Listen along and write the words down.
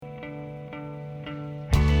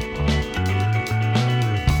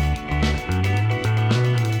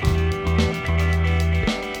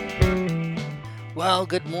Well,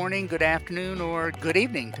 good morning, good afternoon, or good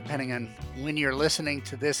evening, depending on when you're listening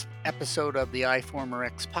to this episode of the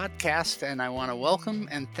iFormerX podcast. And I want to welcome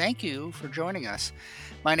and thank you for joining us.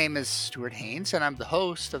 My name is Stuart Haynes, and I'm the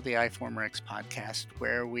host of the iFormerX podcast,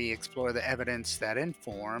 where we explore the evidence that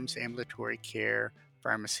informs ambulatory care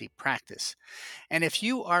pharmacy practice. And if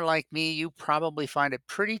you are like me, you probably find it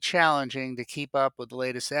pretty challenging to keep up with the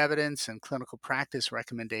latest evidence and clinical practice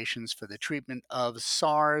recommendations for the treatment of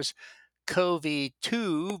SARS-CoV-2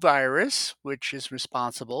 virus, which is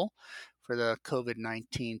responsible for the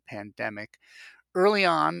COVID-19 pandemic. Early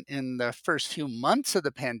on in the first few months of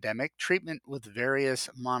the pandemic, treatment with various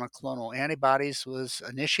monoclonal antibodies was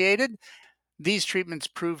initiated. These treatments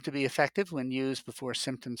proved to be effective when used before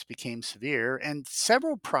symptoms became severe, and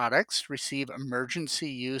several products receive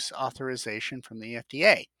emergency use authorization from the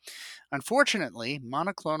FDA. Unfortunately,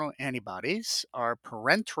 monoclonal antibodies are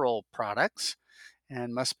parenteral products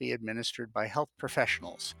and must be administered by health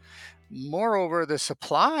professionals. Moreover, the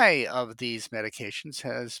supply of these medications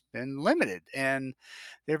has been limited and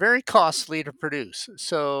they're very costly to produce.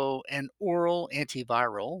 So, an oral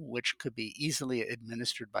antiviral, which could be easily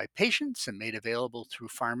administered by patients and made available through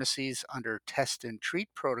pharmacies under test and treat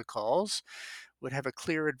protocols, would have a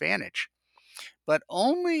clear advantage, but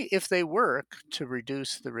only if they work to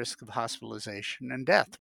reduce the risk of hospitalization and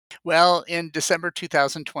death. Well, in December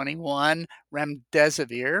 2021,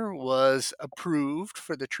 remdesivir was approved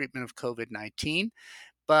for the treatment of COVID-19,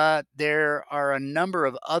 but there are a number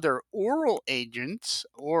of other oral agents,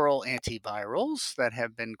 oral antivirals, that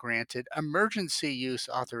have been granted emergency use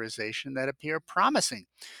authorization that appear promising.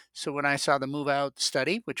 So when I saw the Move Out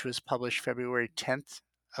study, which was published February 10th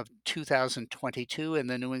of 2022 in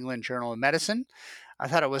the New England Journal of Medicine, I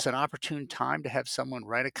thought it was an opportune time to have someone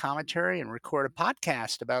write a commentary and record a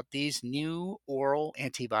podcast about these new oral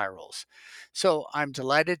antivirals. So I'm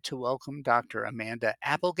delighted to welcome Dr. Amanda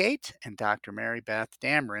Applegate and Dr. Mary Beth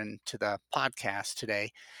Dameron to the podcast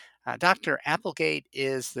today. Dr. Applegate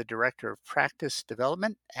is the Director of Practice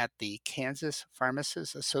Development at the Kansas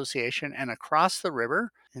Pharmacists Association, and across the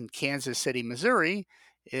river in Kansas City, Missouri,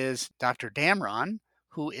 is Dr. Dameron,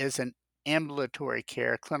 who is an ambulatory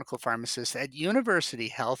care clinical pharmacist at University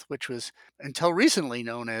Health, which was until recently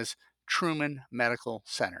known as Truman Medical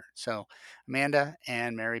Center. So Amanda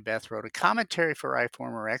and Mary Beth wrote a commentary for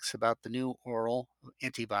iFormerX about the new oral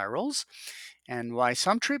antivirals and why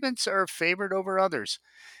some treatments are favored over others.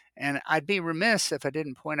 And I'd be remiss if I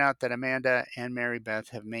didn't point out that Amanda and Mary Beth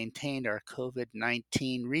have maintained our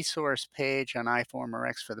COVID-19 resource page on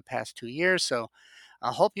iFormerX for the past 2 years. So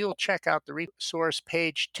I hope you'll check out the resource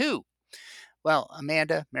page too. Well,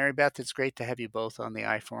 Amanda, Mary Beth, it's great to have you both on the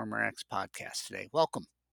iFormerX podcast today. Welcome.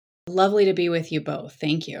 Lovely to be with you both.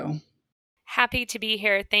 Thank you. Happy to be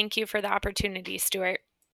here. Thank you for the opportunity, Stuart.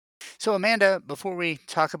 So, Amanda, before we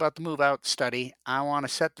talk about the Move Out study, I want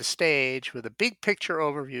to set the stage with a big picture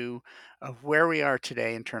overview of where we are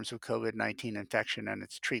today in terms of COVID-19 infection and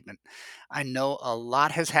its treatment. I know a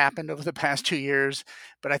lot has happened over the past 2 years,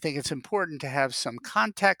 but I think it's important to have some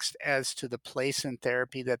context as to the place in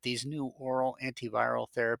therapy that these new oral antiviral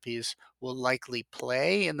therapies will likely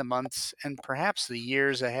play in the months and perhaps the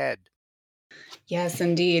years ahead. Yes,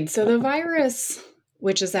 indeed. So the virus,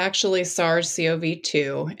 which is actually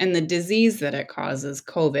SARS-CoV-2, and the disease that it causes,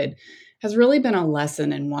 COVID, has really been a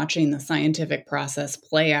lesson in watching the scientific process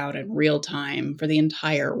play out in real time for the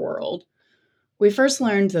entire world. We first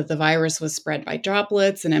learned that the virus was spread by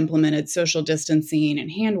droplets and implemented social distancing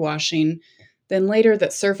and hand washing. Then later,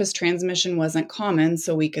 that surface transmission wasn't common,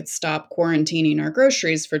 so we could stop quarantining our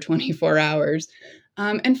groceries for 24 hours.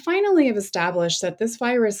 And finally, have established that this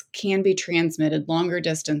virus can be transmitted longer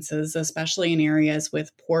distances, especially in areas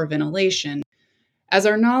with poor ventilation. As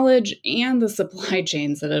our knowledge and the supply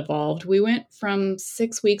chains that evolved, we went from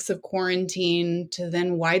 6 weeks of quarantine to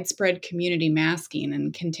then widespread community masking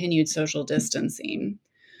and continued social distancing.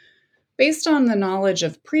 Based on the knowledge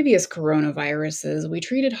of previous coronaviruses, we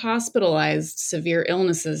treated hospitalized severe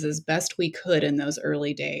illnesses as best we could in those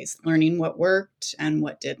early days, learning what worked and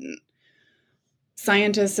what didn't.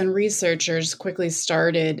 Scientists and researchers quickly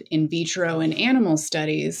started in vitro and animal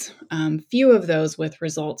studies, few of those with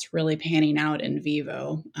results really panning out in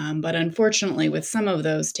vivo, but unfortunately with some of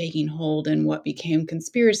those taking hold in what became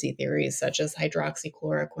conspiracy theories such as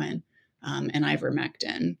hydroxychloroquine and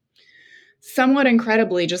ivermectin. Somewhat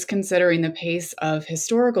incredibly, just considering the pace of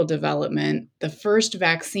historical development, the first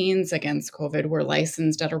vaccines against COVID were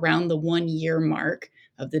licensed at around the 1 year mark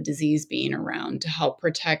of the disease being around to help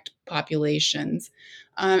protect populations.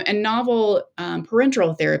 And novel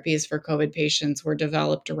parenteral therapies for COVID patients were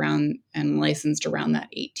developed around and licensed around that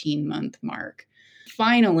 18-month mark.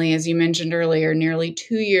 Finally, as you mentioned earlier, nearly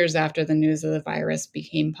 2 years after the news of the virus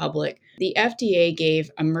became public, the FDA gave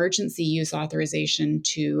emergency use authorization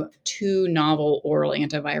to two novel oral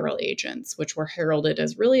antiviral agents, which were heralded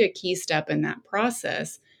as really a key step in that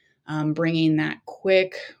process, bringing that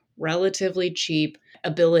quick, relatively cheap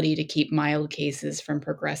ability to keep mild cases from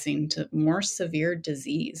progressing to more severe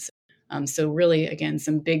disease. So, really, again,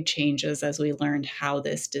 some big changes as we learned how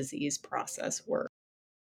this disease process works.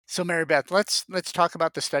 So, Mary Beth, let's talk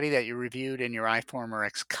about the study that you reviewed in your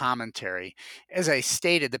iForumRx commentary. As I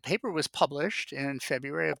stated, the paper was published in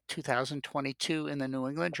February of 2022 in the New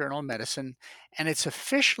England Journal of Medicine, and it's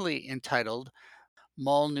officially entitled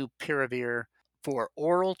Molnupiravir for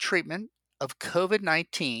Oral Treatment of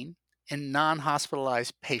COVID-19 in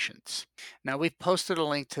Non-Hospitalized Patients. Now, we've posted a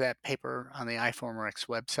link to that paper on the iForumRx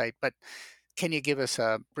website, but can you give us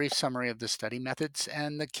a brief summary of the study methods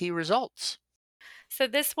and the key results? So,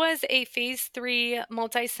 this was a phase 3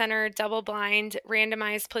 multi-center double-blind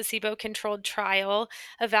randomized placebo-controlled trial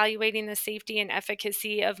evaluating the safety and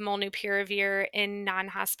efficacy of molnupiravir in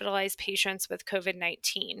non-hospitalized patients with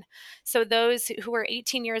COVID-19. So, those who were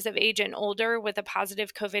 18 years of age and older with a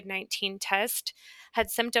positive COVID-19 test had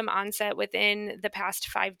symptom onset within the past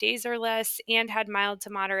 5 days or less and had mild to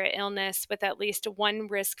moderate illness with at least one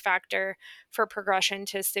risk factor for progression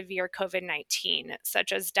to severe COVID-19,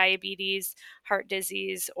 such as diabetes, heart disease,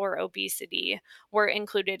 or obesity, were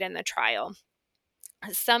included in the trial.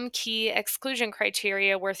 Some key exclusion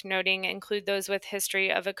criteria worth noting include those with history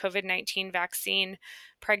of a COVID-19 vaccine,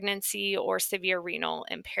 pregnancy, or severe renal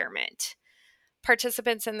impairment.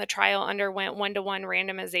 Participants in the trial underwent 1-to-1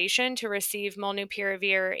 randomization to receive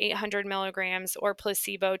molnupiravir 800 milligrams or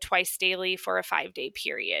placebo twice daily for a 5-day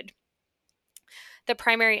period. The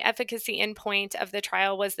primary efficacy endpoint of the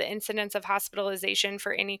trial was the incidence of hospitalization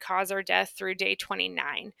for any cause or death through day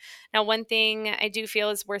 29. Now, one thing I do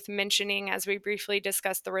feel is worth mentioning as we briefly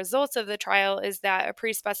discuss the results of the trial is that a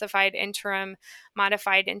pre-specified interim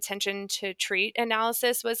modified intention to treat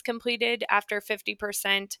analysis was completed after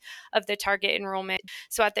 50% of the target enrollment.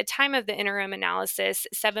 So at the time of the interim analysis,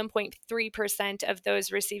 7.3% of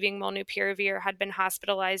those receiving molnupiravir had been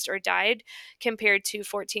hospitalized or died, compared to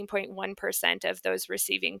 14.1% of those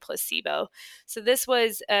receiving placebo. So this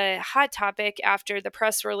was a hot topic after the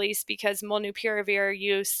press release because molnupiravir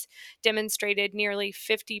use demonstrated nearly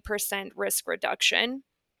 50% risk reduction.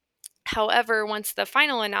 However, once the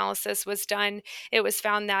final analysis was done, it was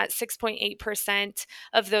found that 6.8%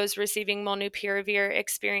 of those receiving molnupiravir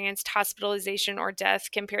experienced hospitalization or death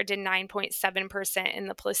compared to 9.7% in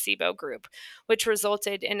the placebo group, which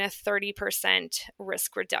resulted in a 30%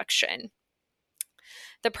 risk reduction.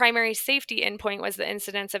 The primary safety endpoint was the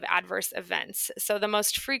incidence of adverse events. So, the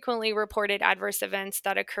most frequently reported adverse events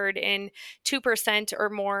that occurred in 2% or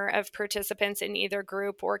more of participants in either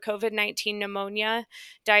group were COVID-19 pneumonia,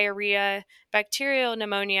 diarrhea, bacterial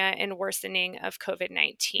pneumonia, and worsening of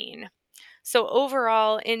COVID-19. So,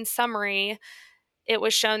 overall, in summary, it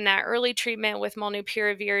was shown that early treatment with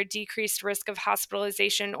molnupiravir decreased risk of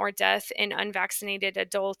hospitalization or death in unvaccinated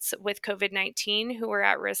adults with COVID-19 who were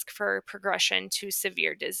at risk for progression to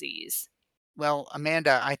severe disease. Well,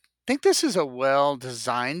 Amanda, I think this is a well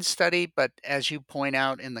designed study, but as you point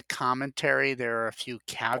out in the commentary, there are a few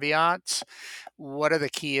caveats. What are the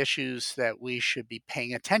key issues that we should be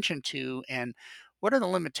paying attention to, and what are the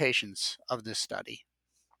limitations of this study?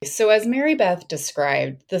 So, as Mary Beth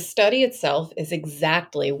described, the study itself is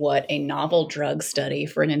exactly what a novel drug study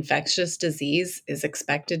for an infectious disease is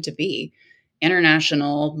expected to be: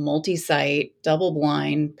 international, multi site, double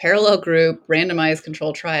blind, parallel group, randomized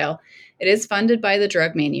control trial. It is funded by the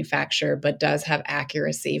drug manufacturer, but does have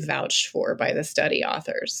accuracy vouched for by the study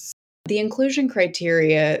authors. The inclusion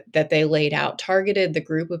criteria that they laid out targeted the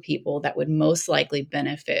group of people that would most likely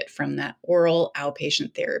benefit from that oral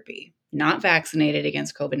outpatient therapy, not vaccinated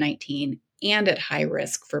against COVID-19 and at high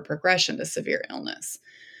risk for progression to severe illness.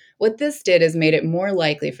 What this did is made it more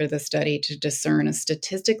likely for the study to discern a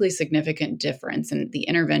statistically significant difference in the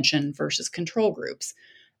intervention versus control groups,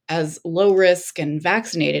 as low risk and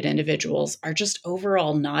vaccinated individuals are just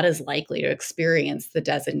overall not as likely to experience the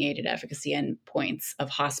designated efficacy endpoints of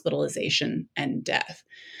hospitalization and death.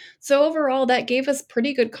 So, overall, that gave us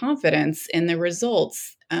pretty good confidence in the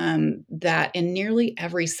results, that in nearly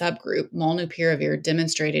every subgroup, molnupiravir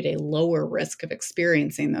demonstrated a lower risk of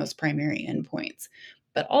experiencing those primary endpoints,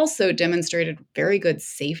 but also demonstrated very good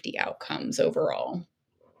safety outcomes overall.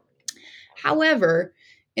 However,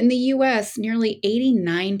 in the US, nearly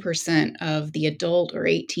 89% of the adult or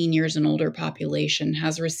 18 years and older population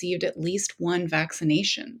has received at least one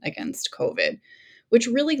vaccination against COVID, which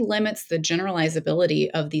really limits the generalizability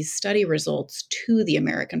of these study results to the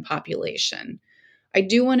American population. I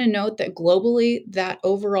do want to note that globally, that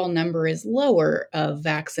overall number is lower of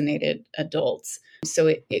vaccinated adults. So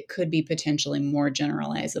it could be potentially more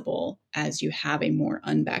generalizable as you have a more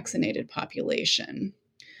unvaccinated population.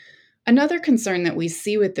 Another concern that we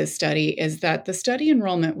see with this study is that the study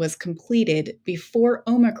enrollment was completed before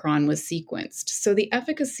Omicron was sequenced. So the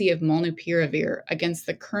efficacy of Molnupiravir against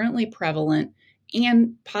the currently prevalent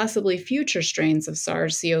and possibly future strains of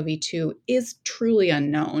SARS CoV 2 is truly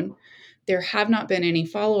unknown. There have not been any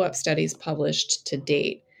follow up studies published to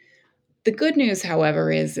date. The good news,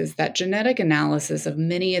 however, is that genetic analysis of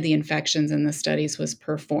many of the infections in the studies was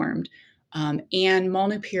performed, and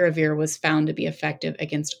molnupiravir was found to be effective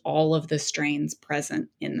against all of the strains present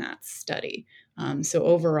in that study. So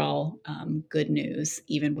overall, good news,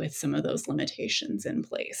 even with some of those limitations in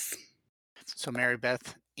place. So, Mary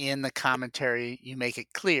Beth, in the commentary, you make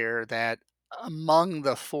it clear that among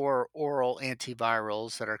the 4 oral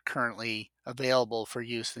antivirals that are currently available for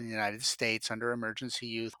use in the United States under emergency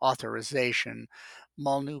use authorization,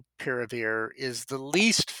 molnupiravir is the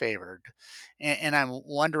least favored. And I'm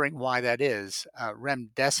wondering why that is.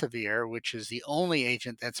 Remdesivir, which is the only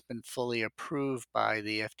agent that's been fully approved by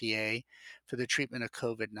the FDA for the treatment of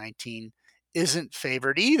COVID 19, isn't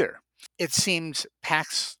favored either. It seems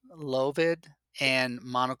Paxlovid and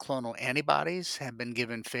monoclonal antibodies have been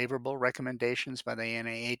given favorable recommendations by the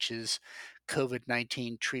NIH's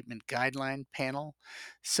COVID-19 treatment guideline panel.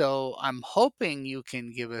 So I'm hoping you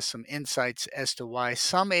can give us some insights as to why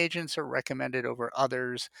some agents are recommended over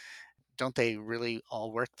others. Don't they really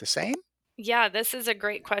all work the same? Yeah, this is a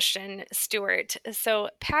great question, Stuart. So,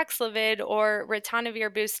 Paxlovid or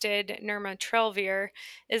ritonavir boosted nirmatrelvir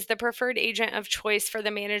is the preferred agent of choice for the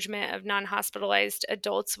management of non hospitalized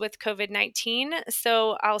adults with COVID 19.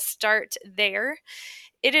 So, I'll start there.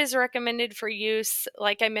 It is recommended for use,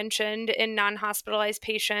 like I mentioned, in non hospitalized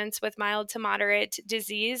patients with mild to moderate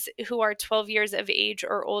disease who are 12 years of age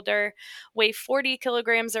or older, weigh 40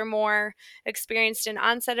 kilograms or more, experienced an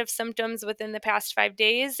onset of symptoms within the past 5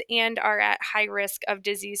 days, and are at high risk of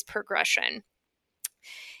disease progression.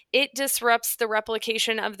 It disrupts the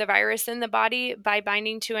replication of the virus in the body by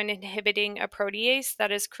binding to and inhibiting a protease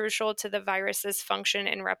that is crucial to the virus's function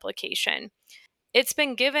and replication. It's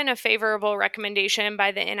been given a favorable recommendation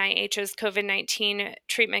by the NIH's COVID 19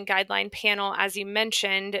 treatment guideline panel, as you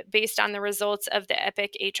mentioned, based on the results of the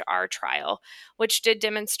EPIC HR trial, which did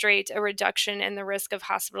demonstrate a reduction in the risk of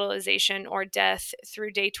hospitalization or death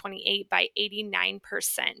through day 28 by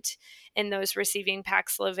 89% in those receiving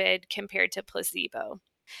Paxlovid compared to placebo.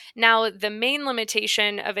 Now, the main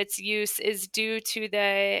limitation of its use is due to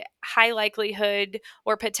the high likelihood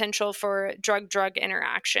or potential for drug-drug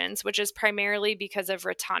interactions, which is primarily because of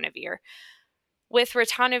ritonavir. With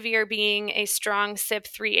ritonavir being a strong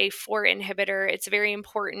CYP3A4 inhibitor, it's very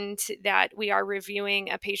important that we are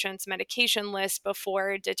reviewing a patient's medication list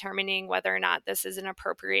before determining whether or not this is an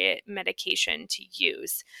appropriate medication to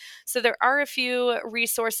use. So, there are a few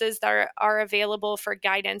resources that are available for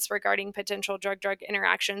guidance regarding potential drug-drug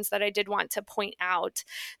interactions that I did want to point out.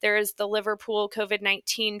 There is the Liverpool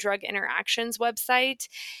COVID-19 Drug Interactions website,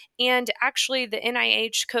 and actually, the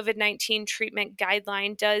NIH COVID 19 treatment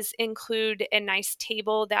guideline does include a nice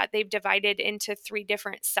table that they've divided into 3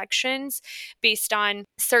 different sections based on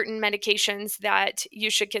certain medications that you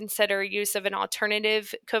should consider use of an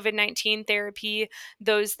alternative COVID 19 therapy,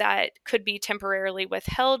 those that could be temporarily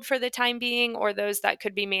withheld for the time being, or those that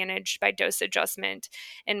could be managed by dose adjustment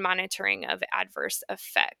and monitoring of adverse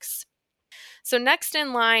effects. So, next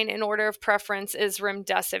in line in order of preference is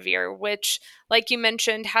remdesivir, which, like you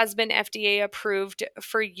mentioned, has been FDA approved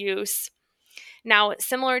for use. Now,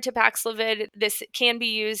 similar to Paxlovid, this can be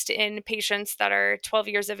used in patients that are 12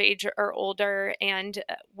 years of age or older and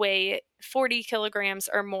weigh 40 kilograms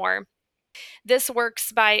or more. This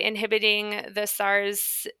works by inhibiting the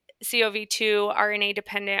SARS CoV-2 RNA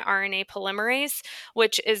dependent RNA polymerase,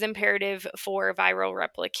 which is imperative for viral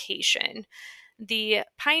replication. The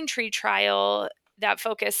Pine Tree trial that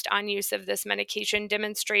focused on use of this medication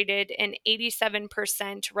demonstrated an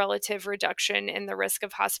 87% relative reduction in the risk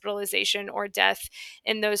of hospitalization or death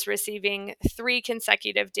in those receiving 3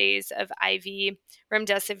 consecutive days of IV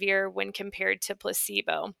remdesivir when compared to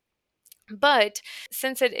placebo. But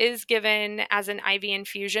since it is given as an IV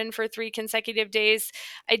infusion for 3 consecutive days,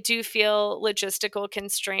 I do feel logistical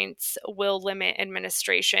constraints will limit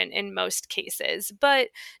administration in most cases. But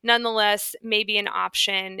nonetheless, maybe an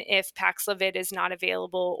option if Paxlovid is not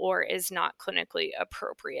available or is not clinically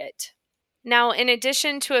appropriate. Now, in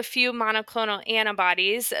addition to a few monoclonal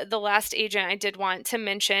antibodies, the last agent I did want to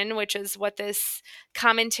mention, which is what this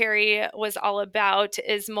commentary was all about,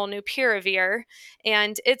 is Molnupiravir.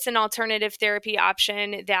 And it's an alternative therapy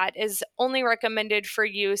option that is only recommended for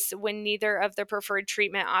use when neither of the preferred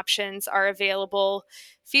treatment options are available,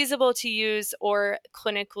 feasible to use, or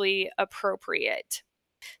clinically appropriate.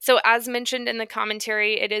 So, as mentioned in the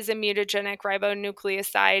commentary, it is a mutagenic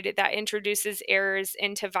ribonucleoside that introduces errors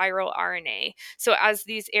into viral RNA. So, as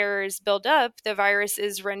these errors build up, the virus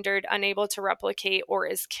is rendered unable to replicate or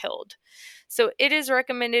is killed. So, it is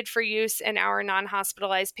recommended for use in our non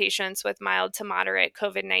hospitalized patients with mild to moderate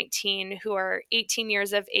COVID 19 who are 18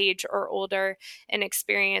 years of age or older and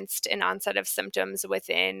experienced an onset of symptoms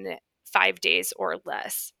within 5 days or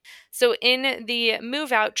less. So, in the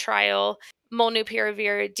move out trial,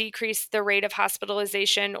 Molnupiravir decreased the rate of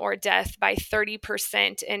hospitalization or death by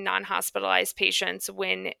 30% in non hospitalized patients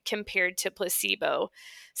when compared to placebo.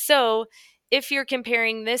 So, if you're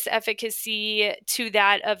comparing this efficacy to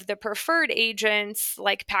that of the preferred agents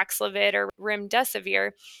like Paxlovid or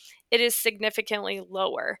remdesivir, it is significantly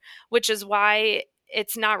lower, which is why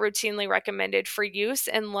it's not routinely recommended for use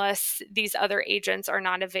unless these other agents are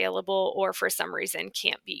not available or for some reason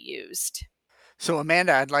can't be used. So,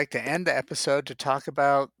 Amanda, I'd like to end the episode to talk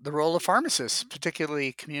about the role of pharmacists,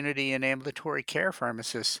 particularly community and ambulatory care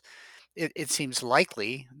pharmacists. It seems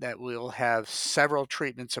likely that we'll have several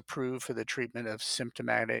treatments approved for the treatment of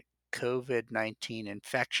symptomatic COVID-19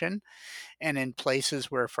 infection. And in places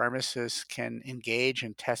where pharmacists can engage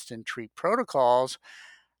and test and treat protocols,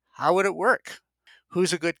 how would it work?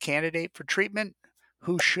 Who's a good candidate for treatment?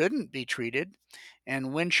 Who shouldn't be treated?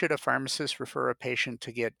 And when should a pharmacist refer a patient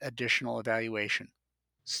to get additional evaluation?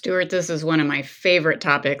 Stuart, this is one of my favorite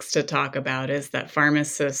topics to talk about is that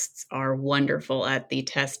pharmacists are wonderful at the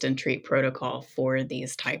test and treat protocol for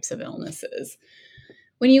these types of illnesses.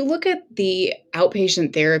 When you look at the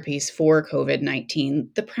outpatient therapies for COVID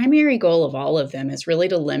 19, the primary goal of all of them is really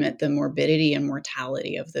to limit the morbidity and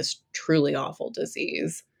mortality of this truly awful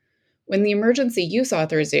disease. When the emergency use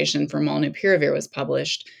authorization for molnupiravir was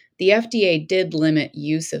published, the FDA did limit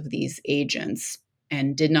use of these agents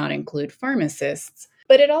and did not include pharmacists,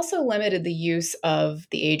 but it also limited the use of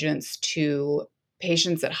the agents to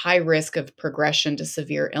patients at high risk of progression to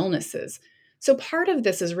severe illnesses. So, part of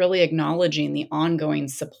this is really acknowledging the ongoing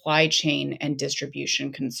supply chain and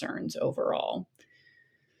distribution concerns overall.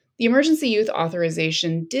 The emergency use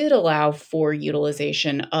authorization did allow for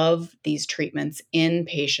utilization of these treatments in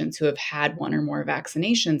patients who have had one or more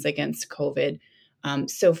vaccinations against COVID.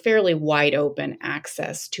 So, fairly wide open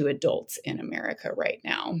access to adults in America right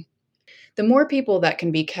now. The more people that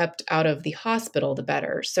can be kept out of the hospital, the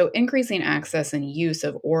better. So, increasing access and use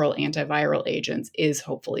of oral antiviral agents is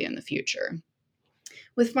hopefully in the future.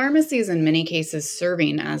 With pharmacies in many cases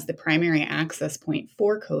serving as the primary access point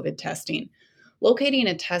for COVID testing, locating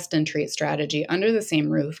a test and treat strategy under the same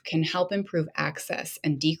roof can help improve access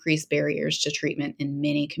and decrease barriers to treatment in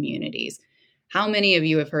many communities. How many of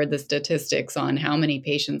you have heard the statistics on how many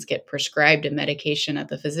patients get prescribed a medication at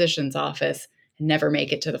the physician's office and never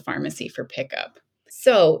make it to the pharmacy for pickup?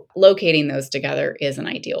 So, locating those together is an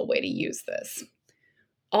ideal way to use this.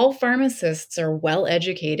 All pharmacists are well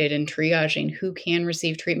educated in triaging who can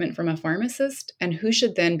receive treatment from a pharmacist and who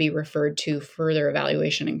should then be referred to further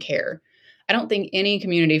evaluation and care. I don't think any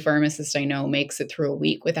community pharmacist I know makes it through a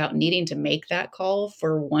week without needing to make that call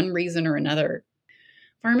for one reason or another.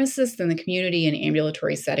 Pharmacists in the community and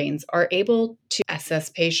ambulatory settings are able to assess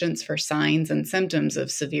patients for signs and symptoms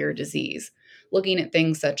of severe disease, looking at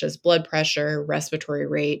things such as blood pressure, respiratory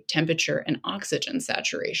rate, temperature, and oxygen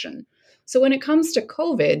saturation. So when it comes to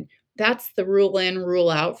COVID, that's the rule in, rule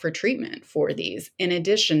out for treatment for these, in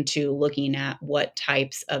addition to looking at what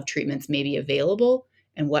types of treatments may be available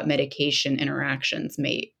and what medication interactions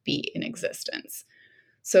may be in existence.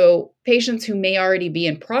 So, patients who may already be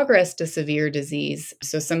in progress to severe disease,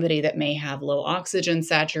 so somebody that may have low oxygen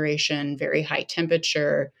saturation, very high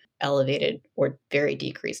temperature, elevated or very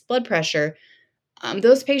decreased blood pressure,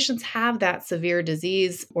 those patients have that severe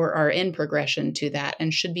disease or are in progression to that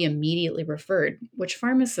and should be immediately referred, which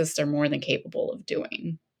pharmacists are more than capable of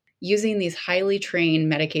doing. Using these highly trained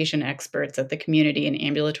medication experts at the community and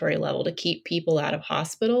ambulatory level to keep people out of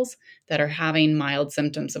hospitals that are having mild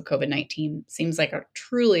symptoms of COVID 19 seems like a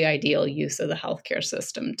truly ideal use of the healthcare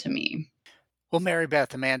system to me. Well, Mary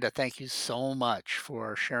Beth, Amanda, thank you so much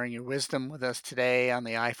for sharing your wisdom with us today on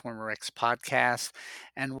the iFormer X podcast.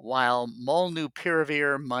 And while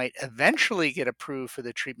Molnupiravir might eventually get approved for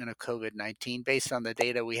the treatment of COVID-19, based on the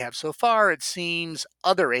data we have so far, it seems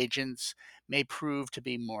other agents may prove to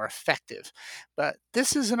be more effective. But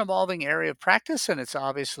this is an evolving area of practice, and it's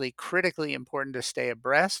obviously critically important to stay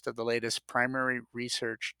abreast of the latest primary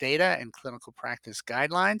research data and clinical practice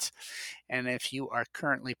guidelines. And if you are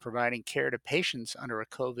currently providing care to patients under a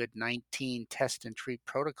COVID-19 test and treat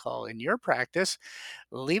protocol in your practice,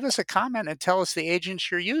 leave us a comment and tell us the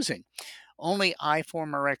agents you're using. Only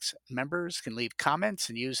iForumRx members can leave comments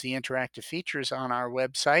and use the interactive features on our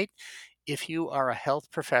website. If you are a health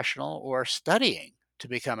professional or studying to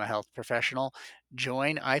become a health professional,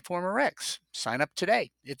 join iForumRx. Sign up today.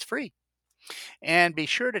 It's free. And be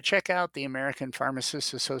sure to check out the American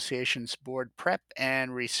Pharmacists Association's board prep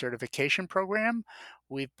and recertification program.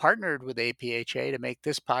 We've partnered with APHA to make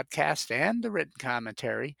this podcast and the written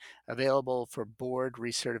commentary available for board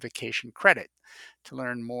recertification credit. To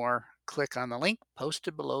learn more, click on the link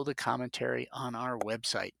posted below the commentary on our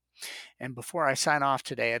website. And before I sign off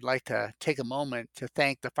today, I'd like to take a moment to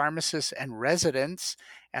thank the pharmacists and residents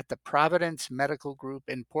at the Providence Medical Group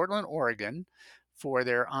in Portland, Oregon, for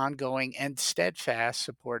their ongoing and steadfast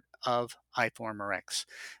support of iForumRx.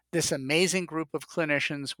 This amazing group of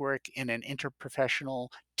clinicians work in an interprofessional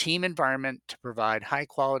team environment to provide high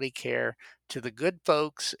quality care to the good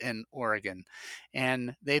folks in Oregon,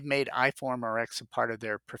 and they've made iForumRx a part of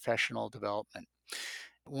their professional development.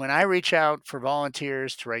 When I reach out for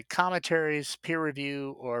volunteers to write commentaries, peer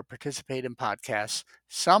review, or participate in podcasts,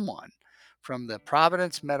 someone from the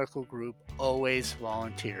Providence Medical Group always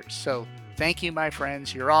volunteers. So thank you, my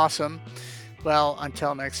friends. You're awesome. Well,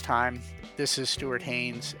 until next time, this is Stuart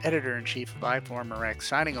Haynes, Editor-in-Chief of iForumRx,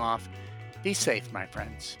 signing off. Be safe, my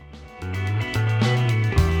friends.